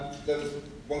there was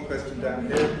one question down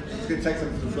here. It's going to take some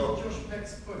from the floor. Josh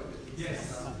Peck's quote.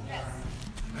 Yes.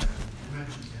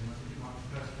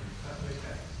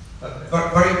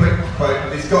 Very quick quote,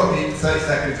 and he's got the 30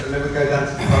 seconds, and then we'll go down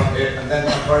to the front here, and then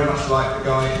I'm very much like the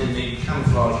guy in the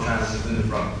camouflage trousers in the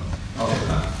front. After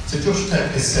that. So Josh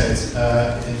Peck has said,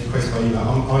 in a quote by email,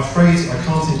 I'm afraid I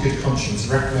can't in good conscience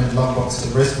recommend Lovebox to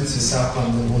the residents of South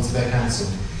London or to their council.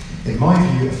 In my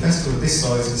view, a festival of this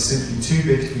size is simply too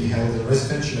big to be held in a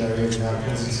residential area without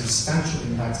causing substantial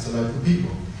impacts to local people.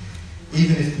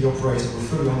 Even if the operator were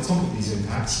fully on top of these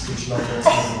impacts, which Lovebox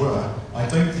never were, I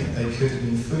don't think they could have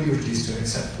been fully reduced to an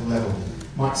acceptable level.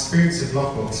 My experience of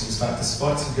Lovebox was that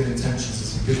despite some good intentions and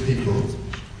some good people,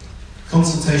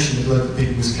 consultation with local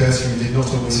people was cursory and did not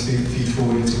always feed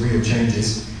forward into real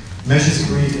changes. Measures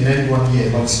agreed in any one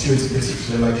year, like stewards at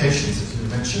particular locations, as we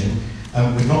were mentioning,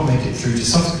 would not make it through to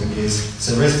subsequent years,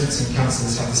 so residents and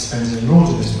councillors have to spend an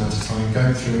inordinate amount of time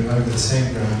going through and over the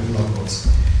same ground with Lovebox.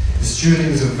 The stewarding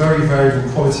is of very variable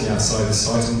quality outside the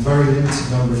site and very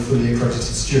limited number of fully accredited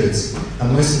stewards,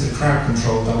 and most of the crowd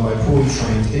control done by poorly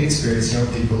trained, inexperienced young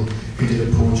people who did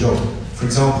a poor job. For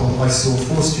example, I saw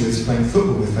 4 stewards playing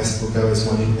football with festival goers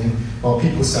one evening, while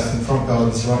people sat in front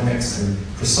gardens right next to them,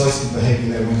 precisely the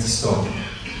behaviour they went to stop.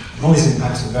 Noise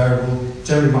impacts were variable,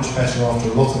 generally much better after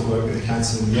a lot of work with the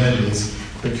council in the early years,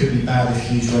 but could be bad if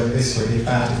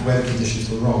weather conditions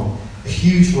were wrong. A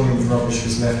huge volume of rubbish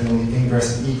was left on the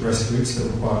ingress and egress routes that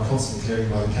required constant clearing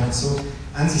by the council,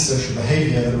 antisocial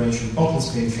behaviour that ranged from bottles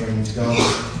being thrown into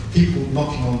gardens, people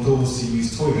knocking on doors to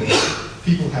use toilets,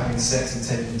 people having sex and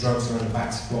taking drugs around the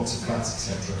backs of blocks of flats,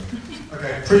 etc.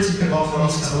 Okay. It's the last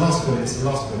bullet.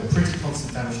 Pretty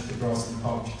constant damage to the grass in the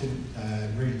park, which didn't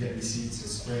really get received till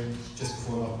spring, just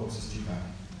before Lovebox was due back.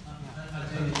 I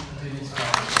do need to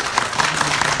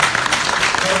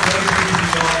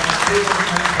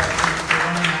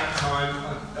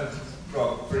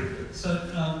So,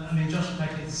 Josh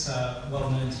Peck is well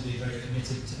known to be a very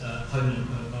committed opponent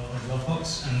of Lovebox,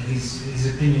 and his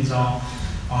opinions are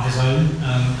his own,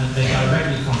 and they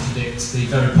directly contradict the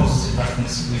very positive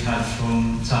reference we've had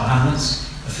from Tower Hamlets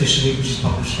officially, which is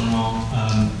published on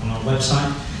our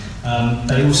website.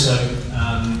 They also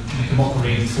make a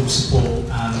mockery of full support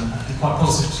and quite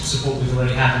positive support we've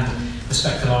already had in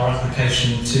respect of our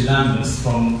application to Lambeth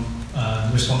from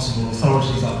responsible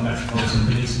authorities like the Metropolitan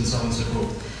Police and so on and so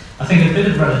forth. I think a bit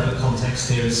of relevant context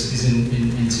here is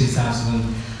in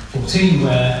 2014,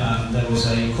 where there was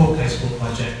a court case brought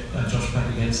by Josh Peck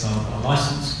against our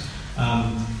licence.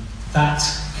 That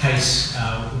case,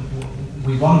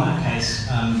 we won that case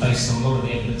based on a lot of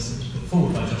the evidence that was put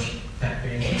forward by Josh Peck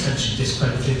being potentially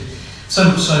discredited. So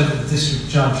much so that the district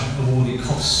judge awarded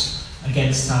costs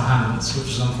against Tower Hamlets, which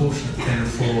is an unfortunate thing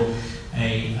for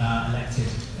a elected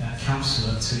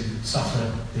councillor to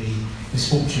suffer the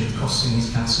misfortune of costing his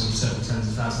council several tens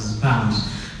of thousands of pounds.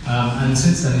 And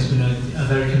since then he's been a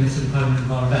very committed opponent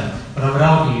of our event. But I would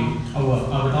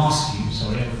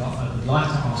like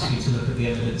to ask you to look at the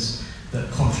evidence that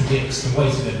contradicts, the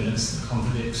weight of evidence that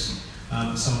contradicts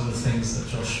some of the things that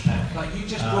Josh Peck... Like you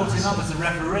just brought him up as a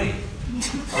referee.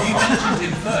 You mentioned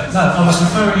him first. No, I was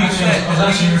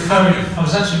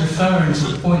actually referring to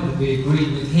the point that we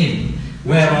agreed with him,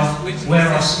 where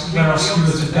our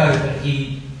stewards would go, that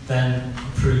he then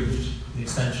approved the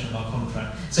extension of our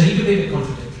contract. So he could be a bit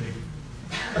contradictory.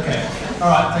 Okay,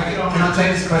 alright, thank you. Can I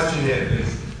take this question here,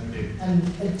 please? Thank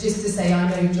you. Just to say, I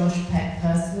know Josh Peck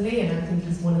personally, and I think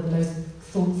he's one of the most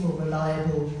thoughtful,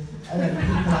 reliable people I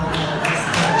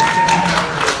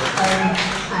know.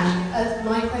 And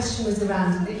my question was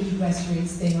around the egress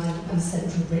routes thing. I'm a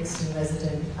Central Brixton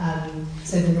resident,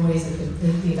 so the noise of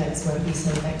the events won't be so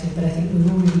effective, but I think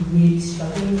we're already really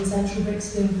struggling in Central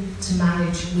Brixton to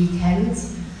manage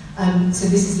weekends. So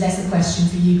this is less a question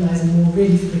for you guys and more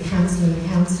really for the council and the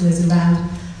councillors around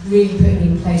really putting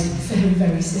in place very,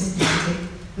 very systematic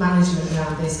management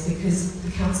around this, because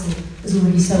the council is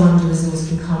already so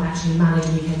under-resourced and can't actually manage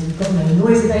weekends. We've got no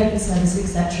noise abatement service,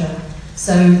 etc.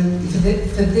 So for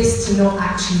this to not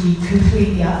actually be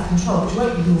completely out of control, which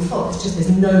won't be your fault, it's just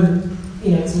there's no,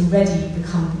 it's already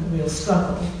become a real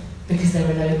struggle because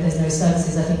there's no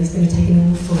services. I think it's going to take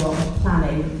an awful lot of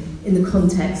planning in the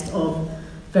context of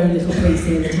very little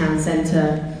policing in the town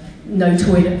centre, no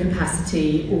toilet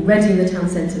capacity, already in the town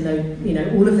centre,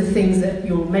 all of the things that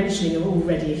you're mentioning are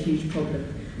already a huge problem.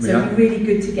 So it'd be really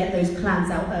good to get those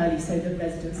plans out early so that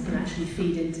residents can actually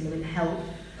feed into them and help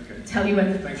tell you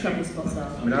where the trouble spots are.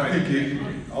 I think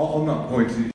on that point,